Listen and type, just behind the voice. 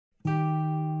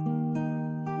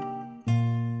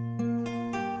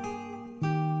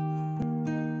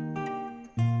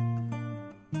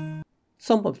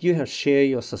Some of you have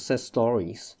shared your success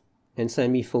stories and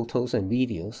sent me photos and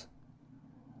videos.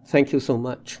 Thank you so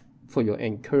much for your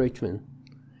encouragement,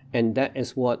 and that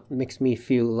is what makes me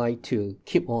feel like to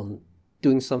keep on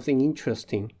doing something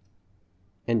interesting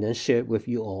and then share it with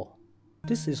you all.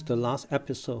 This is the last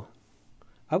episode.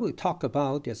 I will talk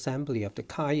about the assembly of the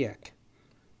kayak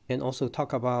and also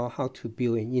talk about how to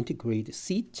build an integrated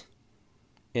seat,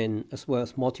 and as well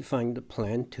as modifying the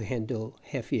plan to handle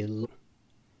heavier load.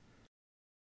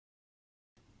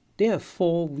 There are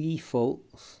 4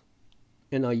 V-folds,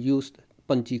 and I used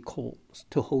bungee cords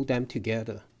to hold them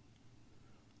together.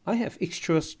 I have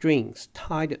extra strings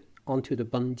tied onto the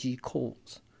bungee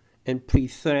cords and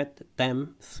pre-thread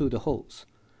them through the holes,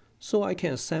 so I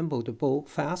can assemble the boat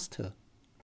faster.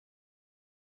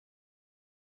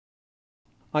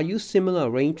 I use similar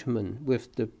arrangement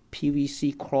with the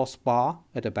PVC crossbar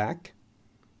at the back,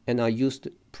 and I used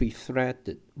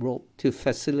pre-threaded rope to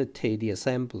facilitate the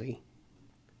assembly.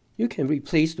 You can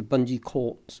replace the bungee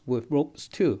cords with ropes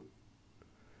too.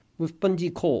 With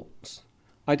bungee cords,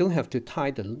 I don't have to tie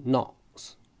the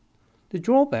knots. The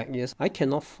drawback is I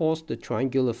cannot force the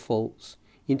triangular folds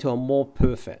into a more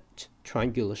perfect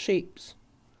triangular shapes.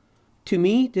 To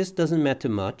me, this doesn't matter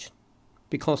much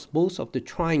because most of the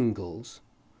triangles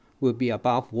will be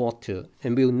above water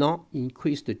and will not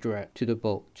increase the drag to the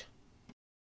boat.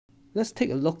 Let's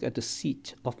take a look at the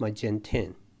seat of my Gen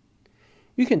 10.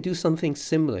 You can do something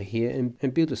similar here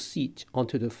and build a seat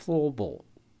onto the floorboard.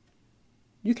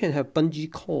 You can have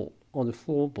bungee cord on the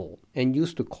floorboard and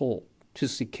use the cord to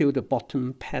secure the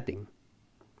bottom padding.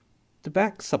 The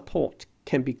back support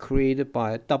can be created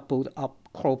by a doubled up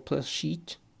Coroplast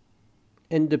sheet,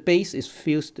 and the base is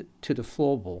fused to the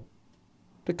floorboard.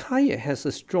 The kayak has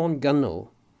a strong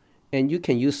gunnel, and you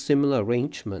can use similar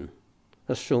arrangement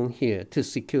as shown here to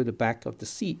secure the back of the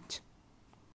seat.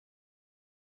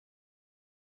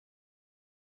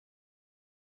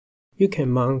 You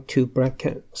can mount 2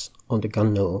 brackets on the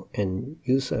gunnel and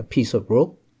use a piece of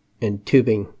rope and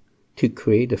tubing to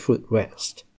create a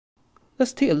footrest.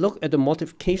 Let's take a look at the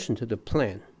modification to the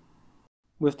plan.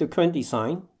 With the current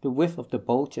design, the width of the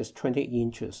boat is 20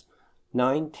 inches,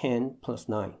 9, 10 plus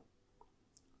 9.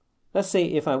 Let's say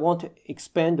if I want to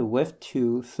expand the width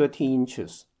to 30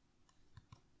 inches,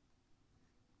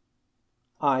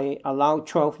 I allow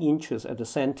 12 inches at the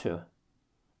center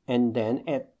and then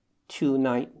add 2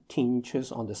 19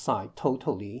 inches on the side,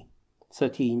 totally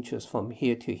 30 inches from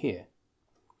here to here.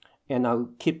 And I'll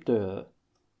keep the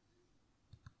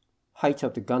height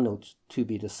of the gunnel to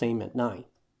be the same at 9.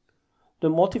 The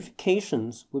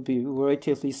modifications will be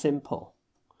relatively simple.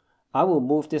 I will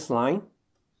move this line.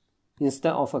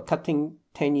 Instead of cutting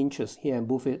 10 inches here and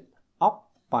move it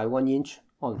up by 1 inch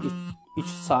on each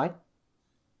side,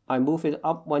 I move it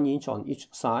up 1 inch on each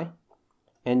side.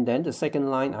 And then the second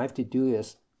line I have to do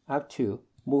is I have to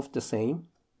move the same,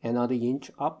 another inch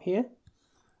up here.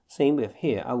 Same with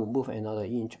here, I will move another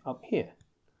inch up here.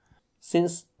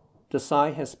 Since the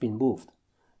side has been moved,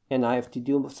 and I have to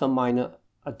do some minor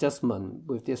adjustment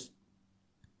with this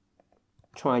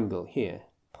triangle here,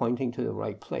 pointing to the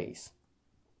right place.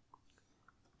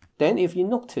 Then if you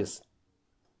notice,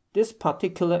 this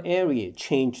particular area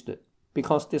changed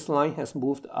because this line has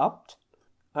moved up.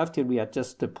 I have to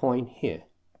readjust the point here.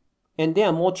 And there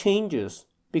are more changes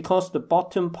because the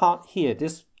bottom part here,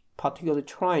 this particular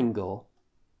triangle,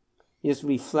 is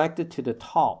reflected to the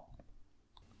top.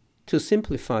 To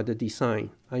simplify the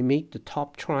design, I made the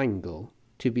top triangle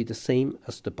to be the same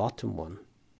as the bottom one.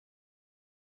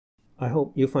 I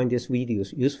hope you find this video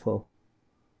useful.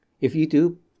 If you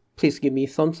do, please give me a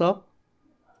thumbs up,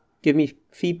 give me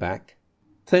feedback.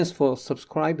 Thanks for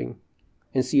subscribing,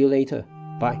 and see you later.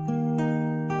 Bye.